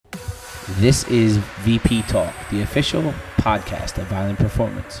This is VP Talk, the official podcast of Violent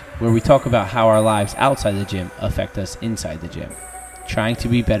Performance, where we talk about how our lives outside the gym affect us inside the gym, trying to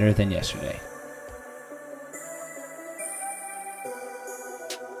be better than yesterday.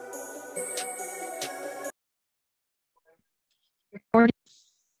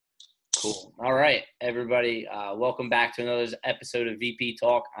 Cool. All right, everybody. Welcome back to another episode of VP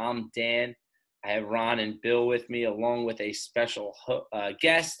Talk. I'm Dan. I have Ron and Bill with me, along with a special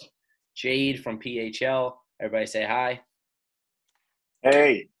guest, Jade from PHL. Everybody say hi.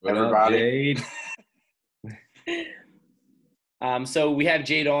 Hey, What everybody. up, Jade? So we have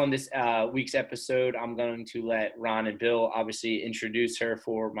Jade on this week's episode. I'm going to let Ron and Bill obviously introduce her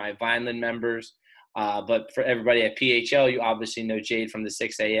for my Vineland members. But for everybody at PHL, you obviously know Jade from the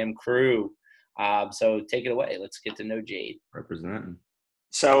 6 a.m. crew. So take it away. Let's get to know Jade. Representing.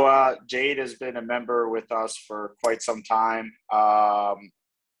 So Jade has been a member with us for quite some time.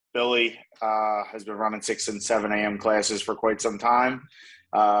 Billy has been running 6 and 7 a.m. classes for quite some time.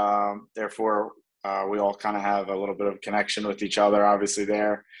 Therefore, we all kind of have a little bit of connection with each other, obviously,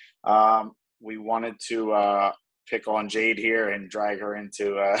 there. We wanted to pick on Jade here and drag her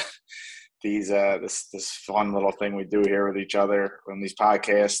into this fun little thing we do here with each other on these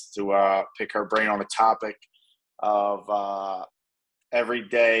podcasts to pick her brain on a topic of every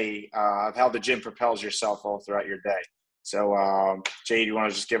day, how the gym propels yourself all throughout your day. So, Jade, you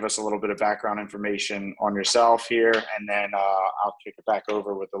want to just give us a little bit of background information on yourself here, and then I'll kick it back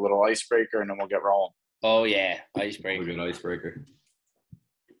over with a little icebreaker, and then we'll get rolling. Oh, yeah. Icebreaker. Good icebreaker.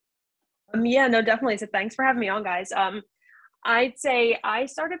 Yeah, no, definitely. So thanks for having me on, guys. I'd say I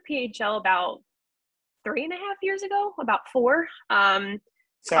started PHL about 3.5 years ago, about 4. Sounds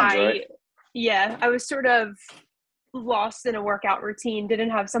right. Yeah, I was sort of lost in a workout routine, didn't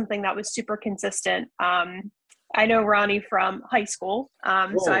have something that was super consistent. I know Ronnie from high school,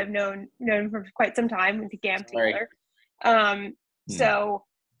 so I've known for quite some time with the GAM together. So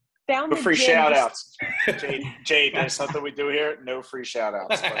found No the free gym shout outs. Jade, there's something we do here. No free shout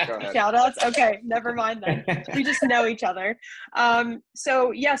outs. Go ahead. Shout outs? Okay, never mind then. We just know each other.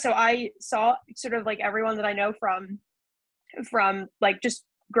 So I saw sort of like everyone that I know from like just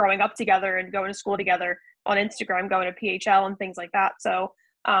growing up together and going to school together on Instagram, going to PHL and things like that. So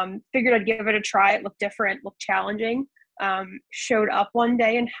figured I'd give it a try. It looked different, looked challenging. Showed up one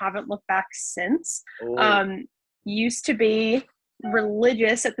day and haven't looked back since. Used to be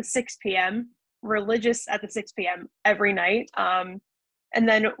religious at the 6 p.m. Every night. And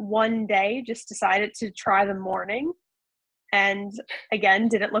then one day just decided to try the morning. And again,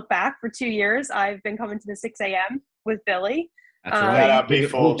 didn't look back for 2 years. I've been coming to the 6 a.m. with Billy. That's right. Shout out, big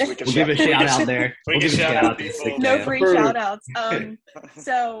folks. We'll give a shout out there. We can shout out big folks. No free shout outs.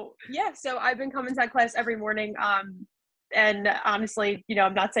 So I've been coming to that class every morning. And honestly,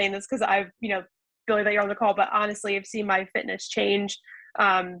 I'm not saying this because I've, Billy, that you're on the call, but honestly, I've seen my fitness change.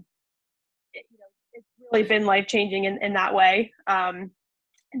 It's really been life changing in that way.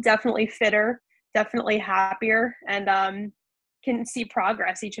 Definitely fitter, definitely happier, and can see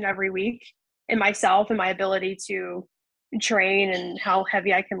progress each and every week in myself and my ability to train and how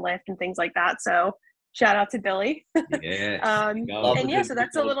heavy I can lift and things like that. So shout out to Billy. Yeah. So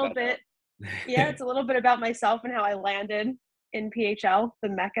that's a little bit. Yeah, it's a little bit about myself and how I landed in PHL, the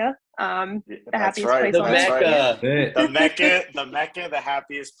Mecca. The happiest place on earth. The Mecca, the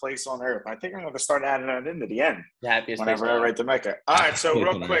happiest place on earth. I think I'm going to start adding that into the end. The happiest whenever I write the Mecca. All right, so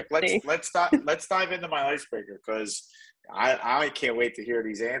real quick, let's dive into my icebreaker because I can't wait to hear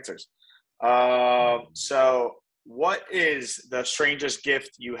these answers. So what is the strangest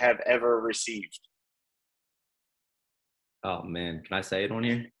gift you have ever received? Oh man, can I say it on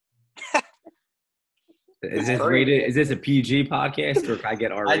here? Is this rated? Is this a PG podcast, or can I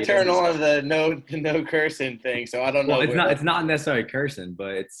get R-rated? I turn on the no cursing thing, so I don't know. Well, it's not necessarily cursing, but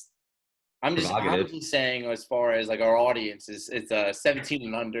it's. I'm just saying, as far as like our audience is, it's 17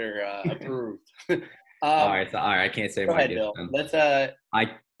 and under approved. All right, I can't say my gift. Let's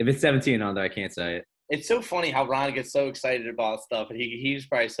if it's 17 and under, I can't say it. It's so funny how Ron gets so excited about stuff, and he's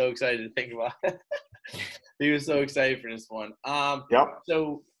probably so excited to think about it. He was so excited for this one. Yep.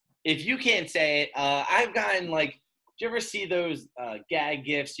 So if you can't say it, I've gotten do you ever see those gag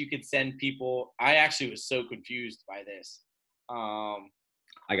gifts you could send people? I actually was so confused by this. I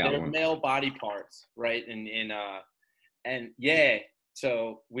got one. Male body parts, right? And yeah,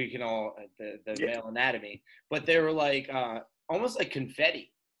 so we can all the male anatomy, but they were almost like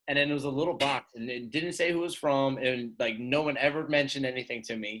confetti. And then it was a little box, and it didn't say who it was from, and no one ever mentioned anything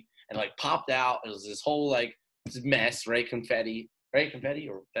to me, and popped out. It was this whole this mess, right? Confetti,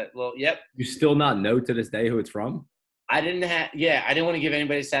 or that little. Yep. You still not know to this day who it's from? I didn't want to give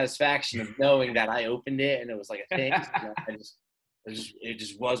anybody satisfaction of knowing that I opened it and it was like a thing. It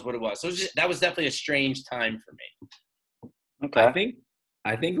just was what it was. So that was definitely a strange time for me. Okay.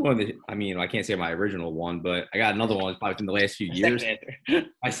 I think one of the, I mean, I can't say my original one, but I got another one probably from the last few years.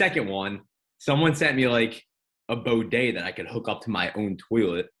 My second one, someone sent me like a bidet that I could hook up to my own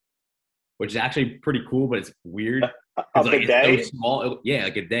toilet, which is actually pretty cool, but it's weird. A like, bidet? it's so small. Yeah,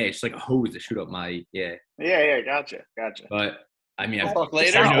 like a day. It's just like a hose to shoot up my, Yeah, gotcha. But I mean, We'll talk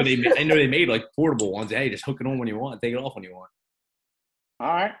later. I know they made like portable ones. Hey, just hook it on when you want, take it off when you want.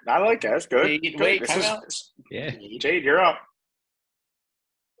 All right. I like that. That's good. Wait, time out. Yeah. Jade, you're up.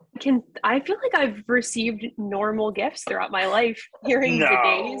 I feel like I've received normal gifts throughout my life, hearing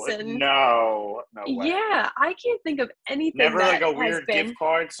bidets and no way. Yeah, I can't think of anything. Never that like a weird gift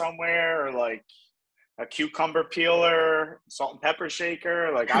card somewhere, or like a cucumber peeler, salt and pepper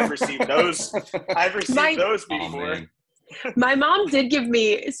shaker. Like I've received those. I've received those before. My mom did give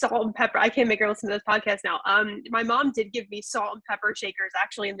me salt and pepper. I can't make her listen to this podcast now. My mom did give me salt and pepper shakers,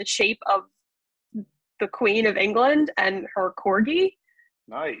 actually in the shape of the Queen of England and her corgi.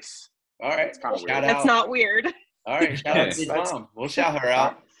 Nice. All right. That's not weird. All right. Shout out to your mom. We'll shout her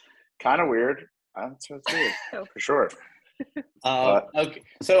out. Kind of weird. That's weird for sure. Okay.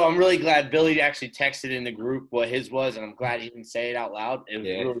 So I'm really glad Billy actually texted in the group what his was, and I'm glad he didn't say it out loud. It was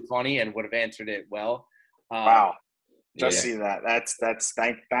really funny and would have answered it well. Wow. Just see that. That's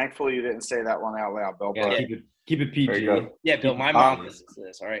thankfully you didn't say that one out loud, Bill. Yeah, keep it PG. Yeah, Bill, my mom listens to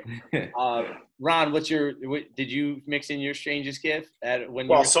this. All right. Ron, did you mix in your strangest gift?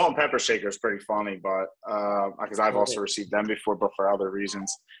 Salt and pepper shaker is pretty funny, but because I've also received them before, but for other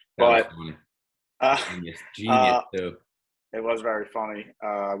reasons. But genius too. It was very funny.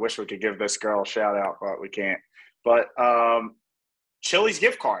 I wish we could give this girl a shout out, but we can't. But Chili's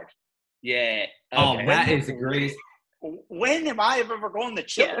gift card. Yeah. Okay. Oh, that is the greatest. When have I ever gone to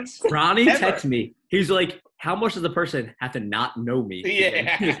Chili's? Ronnie texted me. He's like, how much does the person have to not know me?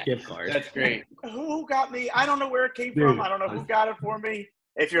 Yeah. Gift card. That's great. Who got me? I don't know where it came from. I don't know who got it for me.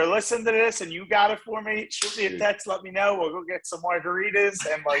 If you're listening to this and you got it for me, shoot me a text. Let me know. We'll go get some margaritas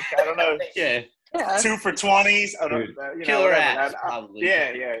and I don't know. Yeah. 2 for $20s. Killer apps, probably.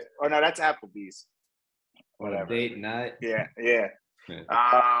 Yeah. Oh no, that's Applebee's. Whatever. Date night. Yeah.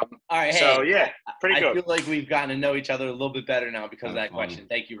 All right. So pretty good. I feel like we've gotten to know each other a little bit better now because of that question.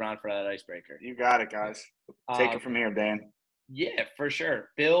 Thank you, Ron, for that icebreaker. You got it, guys. Take it from here, Dan. Yeah, for sure.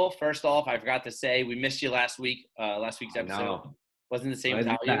 Bill, first off, I forgot to say we missed you last week. Last week's episode wasn't the same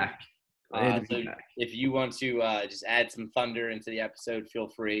without you. So if you want to just add some thunder into the episode, feel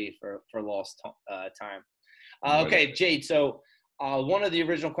free for lost time. Okay, Jade. So one of the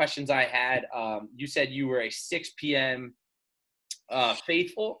original questions I had, you said you were a 6 p.m.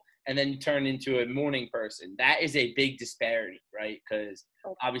 Faithful, and then you turn into a morning person. That is a big disparity, right? Because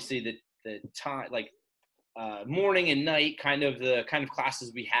obviously the time, morning and night, the kind of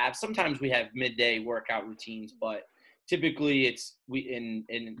classes we have. Sometimes we have midday workout routines, but typically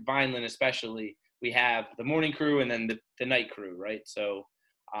in Vineland especially, we have the morning crew and then the night crew, right? So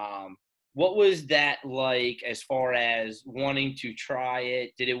what was that like as far as wanting to try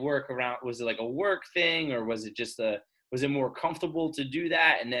it? Did it work around? Was it like a work thing, or was it just was it more comfortable to do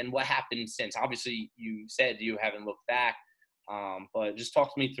that? And then what happened since? Obviously, you said you haven't looked back, but just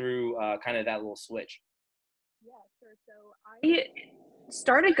talk to me through kind of that little switch. Yeah, sure. So I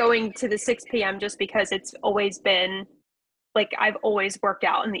started going to the 6 p.m. just because it's always been, I've always worked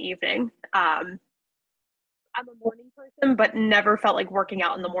out in the evening. I'm a morning person, but never felt like working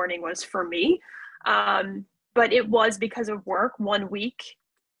out in the morning was for me. But it was because of work. 1 week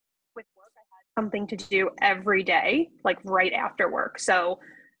with work, I had something to do every day, right after work. So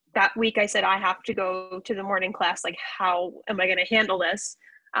that week I said, I have to go to the morning class. How am I going to handle this?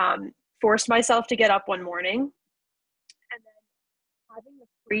 Forced myself to get up one morning, and then having the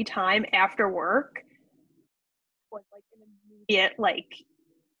free time after work was an immediate sense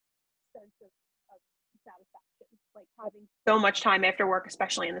of satisfaction. Having so much time after work,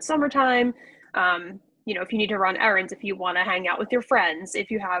 especially in the summertime. If you need to run errands, if you want to hang out with your friends,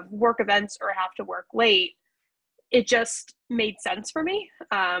 if you have work events or have to work late, it just made sense for me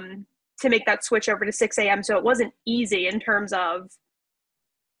to make that switch over to 6 a.m. So it wasn't easy in terms of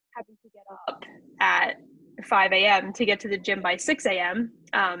having to get up at 5 a.m. to get to the gym by 6 a.m.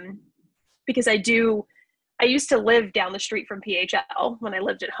 Because I used to live down the street from PHL when I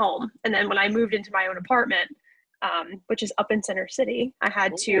lived at home. And then when I moved into my own apartment, which is up in Center City, I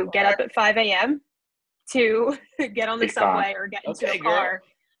had to get up at 5 a.m. to get on the subway or get into a car.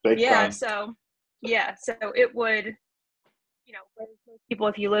 So it would, most people,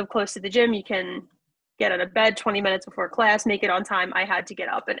 if you live close to the gym, you can get out of bed 20 minutes before class, make it on time. I had to get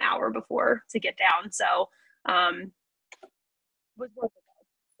up an hour before to get down. So, was worth it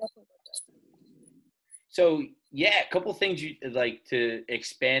though. Definitely worth it. So yeah, a couple things you like to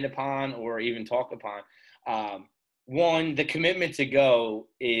expand upon or even talk upon. One, the commitment to go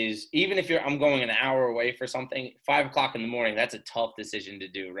is, even if I'm going an hour away for something, 5:00 in the morning, that's a tough decision to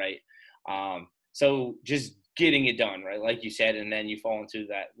do, right? So just getting it done, right? Like you said, and then you fall into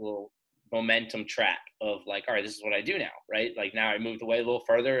that little momentum trap of like, all right, this is what I do now, right? Like now I moved away a little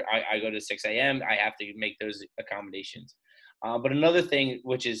further. I go to 6 a.m. I have to make those accommodations. But another thing,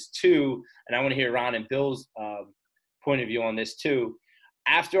 which is two, and I want to hear Ron and Bill's point of view on this too.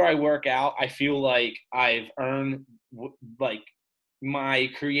 After I work out, I feel like I've earned like my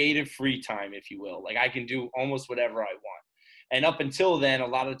creative free time, if you will. Like I can do almost whatever I want. And up until then, a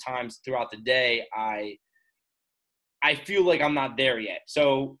lot of times throughout the day, I feel like I'm not there yet.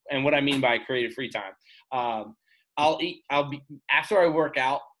 So, and what I mean by creative free time, after I work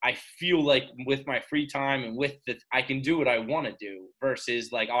out, I feel like with my free time and I can do what I want to do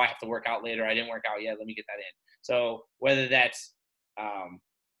versus like, oh, I have to work out later. I didn't work out yet. Let me get that in. So whether that's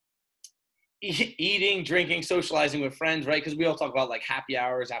eating, drinking, socializing with friends, right? Because we all talk about like happy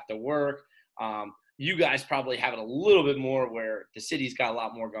hours after work. You guys probably have it a little bit more where the city's got a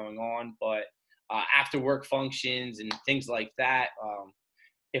lot more going on, but after work functions and things like that,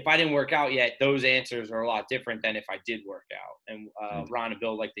 if I didn't work out yet, those answers are a lot different than if I did work out. And Ron and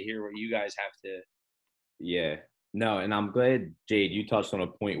Bill like to hear what you guys have to. Yeah, no, and I'm glad, Jade, you touched on a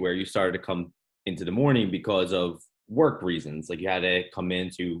point where you started to come into the morning because of work reasons. Like you had to come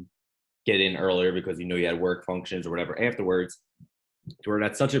in to get in earlier because you know you had work functions or whatever afterwards. To where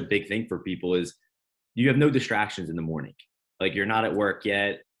that's such a big thing for people is you have no distractions in the morning. Like you're not at work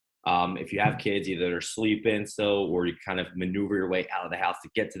yet. If you have kids, either they're sleeping still or you kind of maneuver your way out of the house to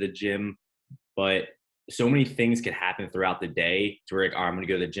get to the gym. But so many things can happen throughout the day to where like, oh, I'm going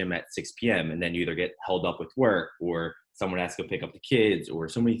to go to the gym at 6 p.m. and then you either get held up with work or someone has to go pick up the kids or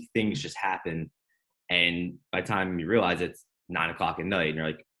so many things just happen. And by the time you realize it's 9:00 at night and you're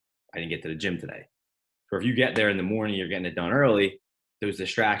like, I didn't get to the gym today. Or if you get there in the morning, you're getting it done early, those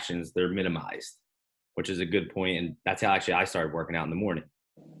distractions, they're minimized, which is a good point. And that's how actually I started working out in the morning.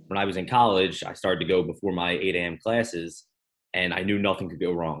 When I was in college, I started to go before my 8 a.m. classes and I knew nothing could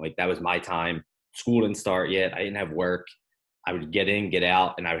go wrong. Like that was my time. School didn't start yet. I didn't have work. I would get in, get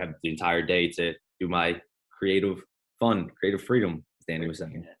out, and I would have the entire day to do my creative freedom, as Danny was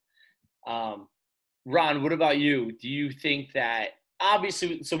saying. Ron, what about you? Do you think that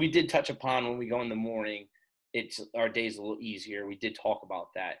obviously, so we did touch upon when we go in the morning, our day's a little easier. We did talk about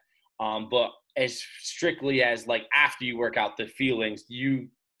that. But as strictly as like after you work out, the feelings, do you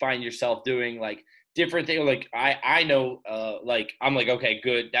find yourself doing like different things? Like I know, like I'm like, okay,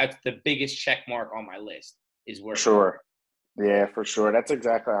 good. That's the biggest check mark on my list is work. Sure. Yeah, for sure. That's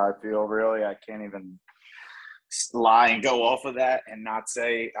exactly how I feel. Really, I can't even lie and go off of that and not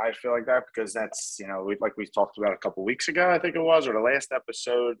say I feel like that because that's, like we talked about a couple of weeks ago, I think it was, or the last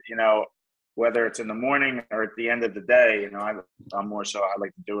episode, whether it's in the morning or at the end of the day, I'm more so I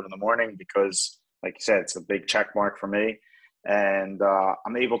like to do it in the morning because, like you said, it's a big check mark for me. And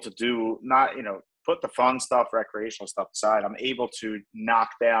I'm able to do put the fun stuff, recreational stuff aside. I'm able to knock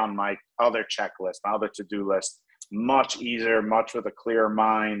down my other checklist, my other to-do list much easier, much with a clearer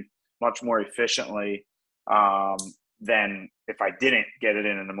mind, much more efficiently than if I didn't get it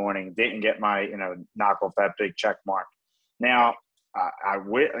in the morning, didn't get my, knock off that big check mark. Now,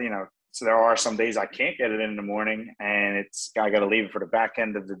 so there are some days I can't get it in the morning and I got to leave it for the back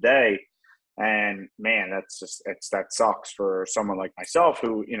end of the day. And man, that sucks for someone like myself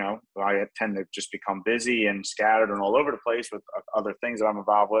who, I tend to just become busy and scattered and all over the place with other things that I'm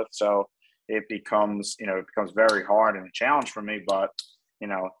involved with. So it becomes very hard and a challenge for me, but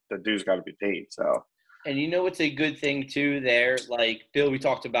the due's got to be paid. So. And it's a good thing too there, like Bill, we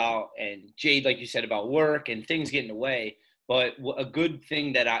talked about, and Jade, like you said, about work and things getting away. But a good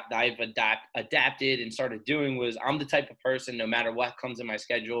thing that I've adapted and started doing was I'm the type of person, no matter what comes in my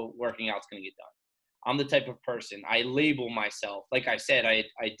schedule, working out's going to get done. I'm the type of person, I label myself. Like I said, I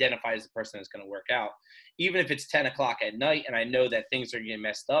identify as the person that's going to work out. Even if it's 10 o'clock at night and I know that things are getting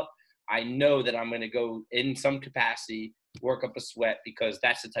messed up, I know that I'm going to go in some capacity, work up a sweat because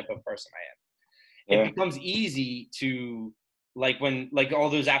that's the type of person I am. Yeah. It becomes easy to when all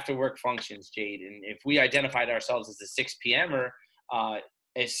those after work functions, Jade, and if we identified ourselves as a 6 p.m.er,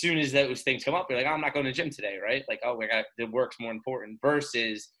 as soon as those things come up, you're like, oh, I'm not going to the gym today, right? Like, oh, the work's more important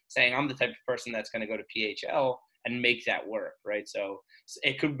versus saying I'm the type of person that's going to go to PHL and make that work, right? So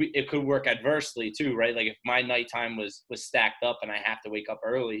it could work adversely too, right? Like if my nighttime was stacked up and I have to wake up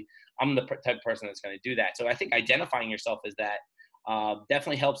early, I'm the type of person that's going to do that. So I think identifying yourself as that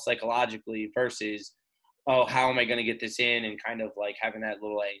definitely helps psychologically versus, oh, how am I going to get this in? And kind of like having that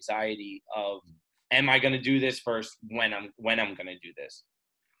little anxiety of, am I going to do this first when I'm going to do this?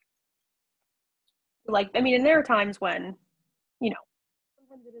 Like, I mean, and there are times when,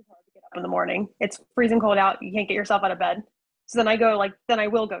 sometimes it is hard to get up in the morning. It's freezing cold out. You can't get yourself out of bed. So then I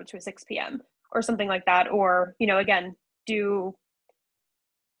will go to a 6 p.m. or something like that. Or, again, do,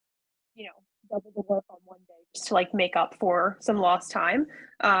 double the work on one day just to like make up for some lost time.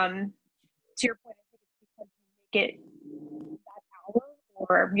 To your point, I think it's because you make it that hour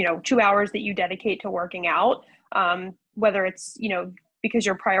or, 2 hours that you dedicate to working out, whether it's, because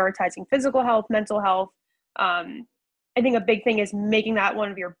you're prioritizing physical health, mental health. I think a big thing is making that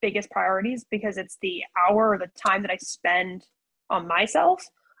one of your biggest priorities because it's the hour or the time that I spend on myself.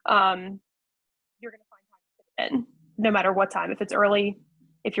 You're going to find time to fit in no matter what time. If it's early,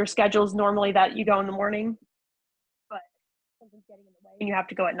 if your schedule's normally that you go in the morning, but something's getting in the way and you have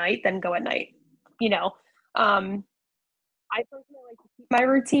to go at night, then go at night. I personally like to keep my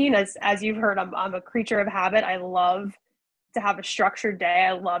routine. As you've heard, I'm a creature of habit. I love to have a structured day.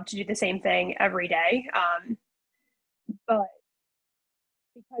 I love to do the same thing every day. But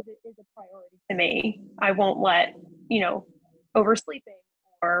because it is a priority to me, I won't let, oversleeping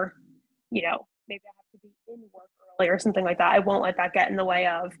or, maybe I have to be in work early or something like that. I won't let that get in the way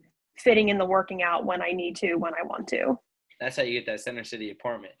of fitting in the working out when I need to, when I want to. That's how you get that Center City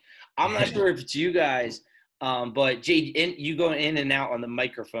apartment. I'm not sure if it's you guys, but Jade, you go in and out on the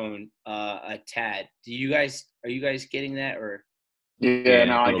microphone a tad. Are you guys getting that or? Yeah,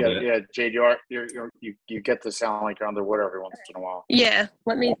 no, I get it. Yeah, Jade, you get to sound like you're underwater every once in a while. Yeah,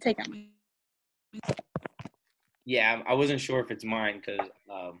 let me take out my. Yeah, I wasn't sure if it's mine because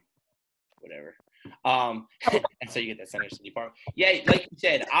whatever. And so you get that Center City apartment. Yeah, like you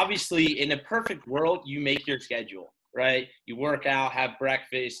said, obviously in a perfect world, you make your schedule, right? You work out, have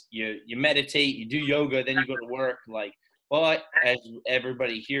breakfast, you meditate, you do yoga, then you go to work. But as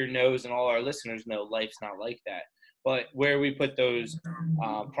everybody here knows and all our listeners know, life's not like that. But where we put those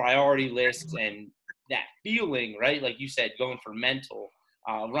priority lists and that feeling, right? Like you said, going for mental,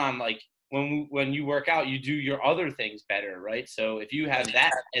 Ron, like when you work out, you do your other things better, right? So if you have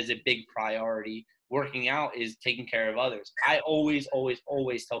that as a big priority, working out is taking care of others. I always, always,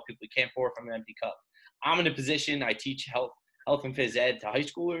 always tell people you can't pour from an empty cup. I'm in a position, I teach health and phys ed to high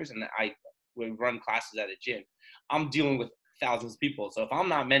schoolers, and I would run classes at a gym. I'm dealing with thousands of people. So if I'm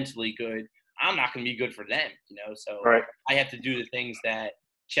not mentally good, I'm not going to be good for them, So right. I have to do the things that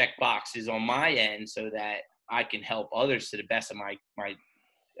check boxes on my end so that I can help others to the best of my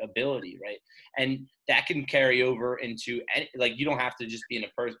ability, right? And that can carry over into you don't have to just be in a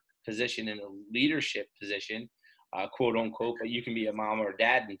position in a leadership position, quote unquote, but you can be a mom or a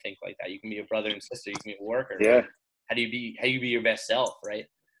dad and think like that. You can be a brother and sister. You can be a worker. Yeah. Right? How do you be your best self, right?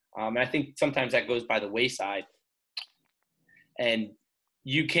 And I think sometimes that goes by the wayside, and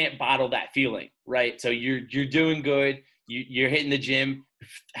you can't bottle that feeling, right? So you're doing good. You're hitting the gym.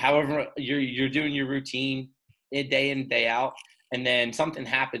 However, you're doing your routine day in, day out. And then something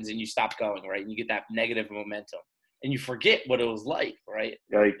happens and you stop going, right? And you get that negative momentum and you forget what it was like, right?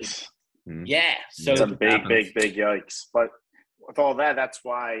 Yikes. Yeah. So it's a big yikes. But with all that, that's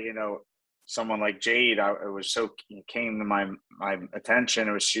why, someone like Jade, came to my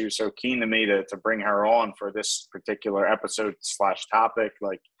attention. She was so keen to me to bring her on for this particular episode / topic.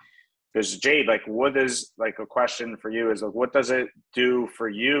 Because Jade, what is a question for you is what does it do for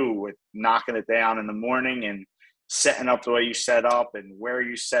you with knocking it down in the morning and setting up the way you set up and where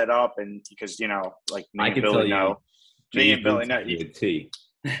you set up? And because, me and Billy know. It's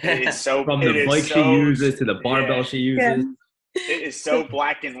so from the bike she uses to the barbell she uses. It is so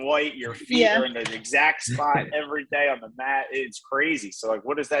black and white. Your feet are in the exact spot every day on the mat. It's crazy. So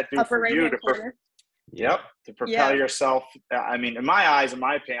what does that do for you to propel yourself? I mean, in my eyes, in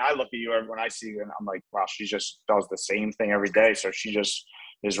my opinion, I look at you when I see you and I'm like, wow, she just does the same thing every day. So she just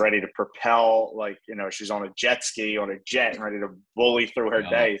is ready to propel, she's on a jet ski, on a jet, and ready to bully through her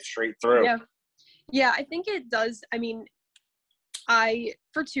day straight through. Yeah, I think it does. I mean,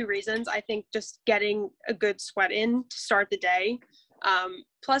 for two reasons. I think just getting a good sweat in to start the day.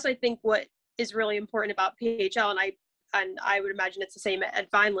 Plus, I think what is really important about PHL, and I would imagine it's the same at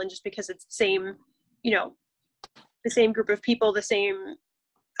Vineland, just because it's the same, the same group of people, the same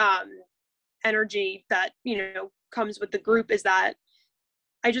energy that, comes with the group, is that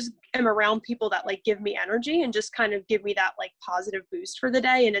I just am around people that give me energy and just kind of give me that positive boost for the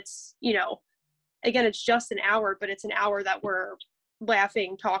day. And it's, again, it's just an hour, but it's an hour that we're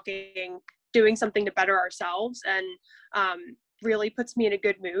laughing, talking, doing something to better ourselves. And really puts me in a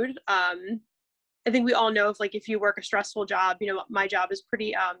good mood. I think we all know if you work a stressful job, my job is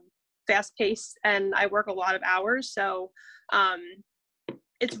pretty fast paced and I work a lot of hours. So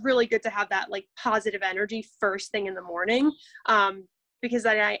it's really good to have that like positive energy first thing in the morning, because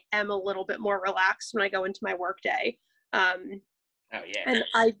then I am a little bit more relaxed when I go into my work day. Oh yeah. And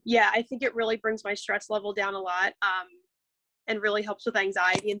I think it really brings my stress level down a lot, and really helps with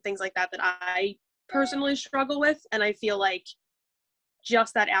anxiety and things like that I personally struggle with. And I feel like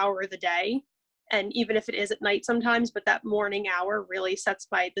just that hour of the day, and even if it is at night sometimes, but that morning hour really sets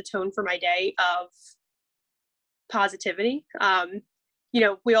the tone for my day of positivity.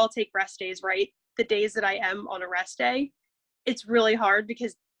 We all take rest days, right? The days that I am on a rest day, it's really hard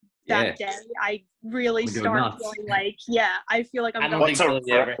because that day I really start feeling like, I feel like I'm going.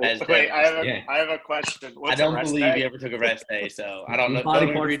 Wait, I have a question. I don't believe you ever took a rest day, so I don't know.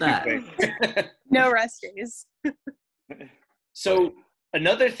 Don't agree too quick. No rest days. So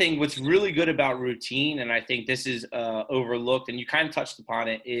another thing, what's really good about routine, and I think this is overlooked, and you kind of touched upon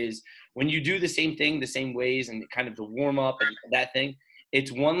it, is when you do the same thing the same ways and kind of the warm up and that thing,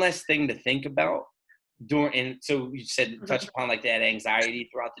 it's one less thing to think about. And so you said touch upon like that anxiety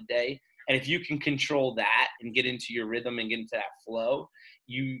throughout the day, and if you can control that and get into your rhythm and get into that flow,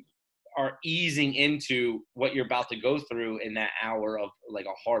 you are easing into what you're about to go through in that hour of like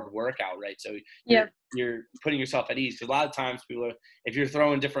a hard workout, right? So you're putting yourself at ease. Because a lot of times if you're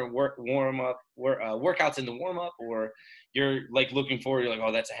throwing different workouts in the warm up, or you're like looking forward, you're like,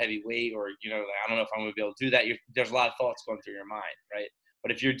 oh, that's a heavy weight, or like, I don't know if I'm gonna be able to do that. There's a lot of thoughts going through your mind, right?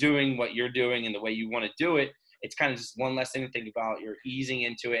 But if you're doing what you're doing and the way you want to do it, it's kind of just one less thing to think about. You're easing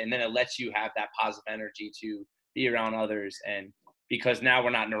into it, and then it lets you have that positive energy to be around others. And because now we're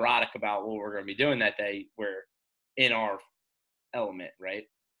not neurotic about what we're going to be doing that day, we're in our element, right?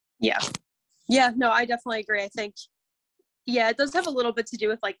 Yeah. Yeah, no, I definitely agree. I think, it does have a little bit to do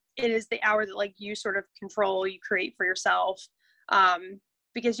with like, it is the hour that like you sort of control, you create for yourself.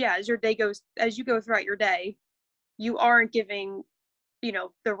 Because as you go throughout your day, you aren't giving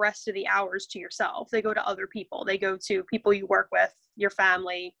the rest of the hours to yourself. They go to other people. They go to people you work with, your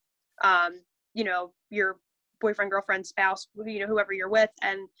family, your boyfriend, girlfriend, spouse, whoever you're with.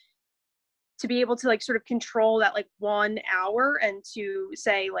 And to be able to like sort of control that like 1 hour and to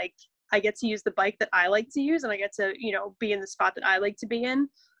say like, I get to use the bike that I like to use, and I get to, be in the spot that I like to be in,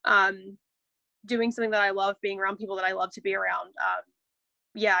 doing something that I love, being around people that I love to be around.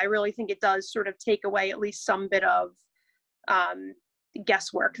 I really think it does sort of take away at least some bit of,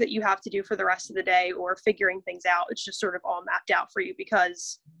 guesswork that you have to do for the rest of the day or figuring things out. It's just sort of all mapped out for you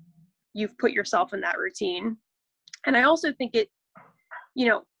because you've put yourself in that routine. And I also think it,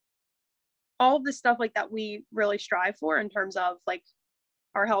 all of the stuff like that we really strive for in terms of like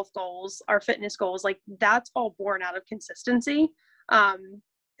our health goals, our fitness goals, like that's all born out of consistency. And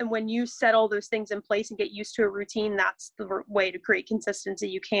when you set all those things in place and get used to a routine, that's the way to create consistency.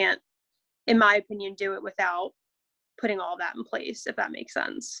 You can't, in my opinion, do it without putting all that in place, if that makes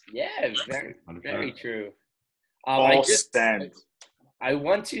sense. Yeah, very, very true. I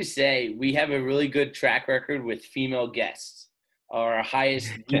want to say we have a really good track record with female guests. Our highest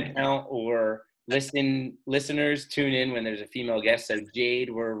count or listeners tune in when there's a female guest. So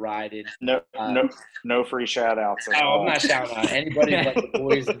Jade, we're riding. No free shout outs. I'm not shouting out anybody but the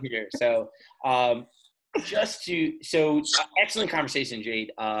boys in here. So excellent conversation,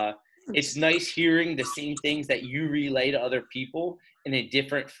 Jade. It's nice hearing the same things that you relay to other people in a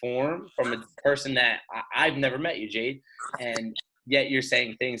different form from a person that I've never met you, Jade. And yet you're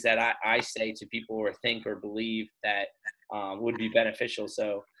saying things that I say to people or think or believe that would be beneficial.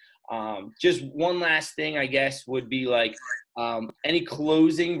 So just one last thing, I guess, would be like any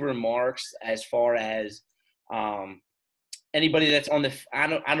closing remarks as far as anybody that's on the –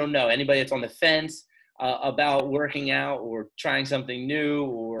 I don't know, anybody that's on the fence about working out or trying something new,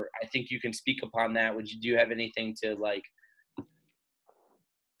 or I think you can speak upon that. Do you have anything to like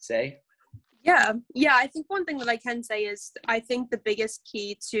say? Yeah. I think one thing that I can say is I think the biggest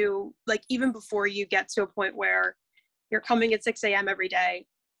key to like, even before you get to a point where you're coming at 6 a.m. every day,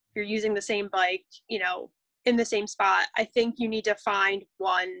 you're using the same bike, in the same spot, I think you need to find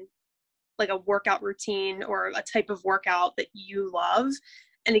like a workout routine or a type of workout that you love.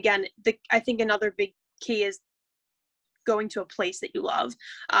 And again, I think another big key is going to a place that you love.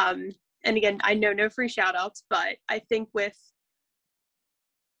 And again, I know no free shout outs, but I think with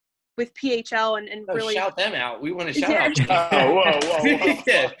PHL and really shout them out. We want to shout out. Whoa.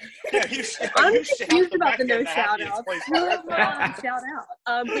 I'm confused about the no shout outs. Shout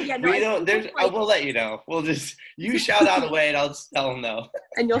out. But yeah, no, we don't. I will let you know. We'll just you shout out away, and I'll just tell them no.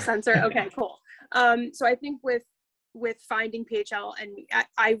 And you'll censor. Okay, cool. So I think with with finding PHL, and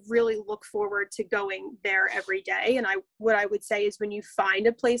I really look forward to going there every day. And what I would say is when you find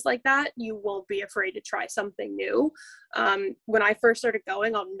a place like that, you won't be afraid to try something new. When I first started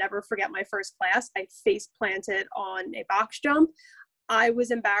going, I'll never forget my first class. I face planted on a box jump. I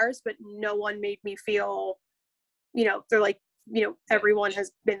was embarrassed, but no one made me feel, they're like, everyone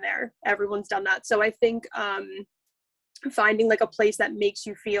has been there. Everyone's done that. So I think finding like a place that makes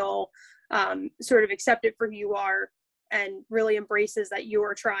you feel sort of accepted for who you are and really embraces that you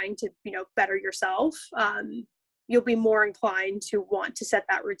are trying to, better yourself, you'll be more inclined to want to set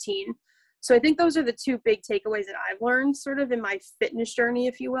that routine. So I think those are the two big takeaways that I've learned sort of in my fitness journey,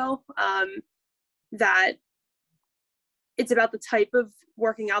 if you will, that it's about the type of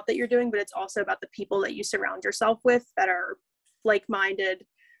working out that you're doing, but it's also about the people that you surround yourself with that are like-minded,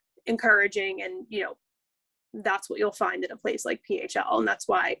 encouraging, and, that's what you'll find in a place like PHL. And that's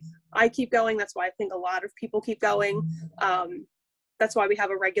why I keep going. That's why I think a lot of people keep going. That's why we have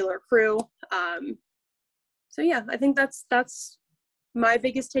a regular crew. So yeah, I think that's my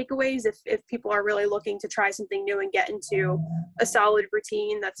biggest takeaways. If people are really looking to try something new and get into a solid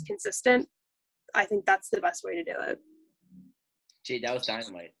routine that's consistent, I think that's the best way to do it. Gee, that was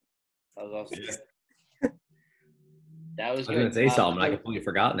dynamite. That was awesome. That was I was going to say something. I completely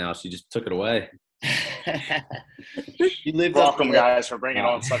forgot now. She just took it away. You lived Welcome, guys, for bringing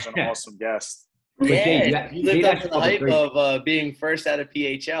on such an awesome guest. Yeah, you lived up to the hype of being first out of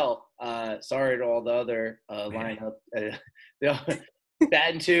PHL. Sorry to all the other lineup.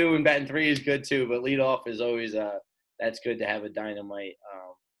 Batting 2 and batting 3 is good too, but lead off is always that's good to have a dynamite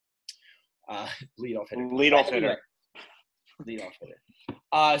lead off hitter. Lead off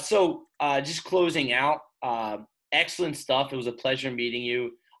hitter. So just closing out, excellent stuff. It was a pleasure meeting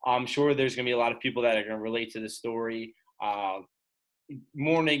you. I'm sure there's going to be a lot of people that are going to relate to the story.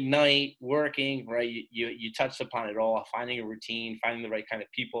 Morning, night, working, right? You touched upon it all, finding a routine, finding the right kind of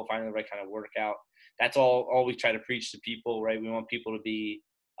people, finding the right kind of workout. That's all we try to preach to people, right? We want people to be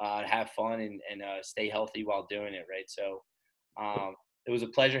have fun and stay healthy while doing it, right? So it was a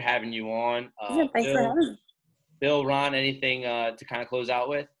pleasure having you on. Thanks for having me. Bill, Ron, anything to kind of close out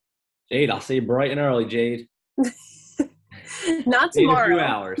with? Jade, I'll see you bright and early, Jade. Not tomorrow. In a few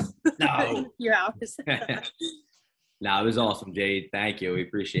hours. No. A few hours. No, it was awesome, Jade. Thank you. We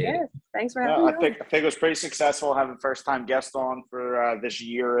appreciate it. Thanks for having me. I think it was pretty successful having first-time guests on for this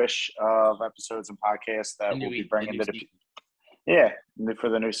year-ish of episodes and podcasts that we'll be bringing to for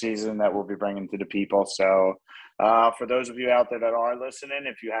the new season that we'll be bringing to the people. So for those of you out there that are listening,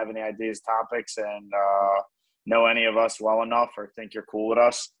 if you have any ideas, topics, and know any of us well enough or think you're cool with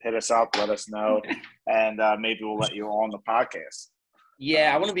us, hit us up, let us know, and maybe we'll let you on the podcast.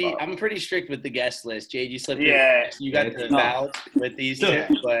 Yeah, I'm pretty strict with the guest list. Jade, you slipped in. You got the valve with these two,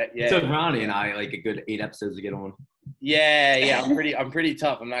 but yeah. It took Ronnie and I like a good 8 episodes to get on. Yeah, I'm pretty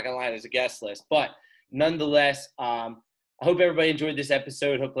tough. I'm not gonna lie, there's a guest list. But nonetheless, I hope everybody enjoyed this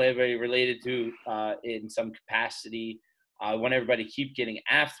episode. Hopefully everybody related to in some capacity. I want everybody to keep getting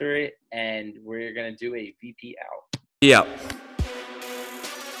after it, and we're going to do a VP out. Yeah.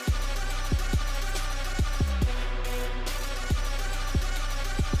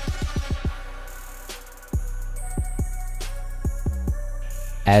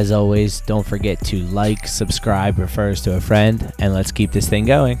 As always, don't forget to like, subscribe, refer us to a friend, and let's keep this thing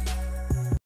going.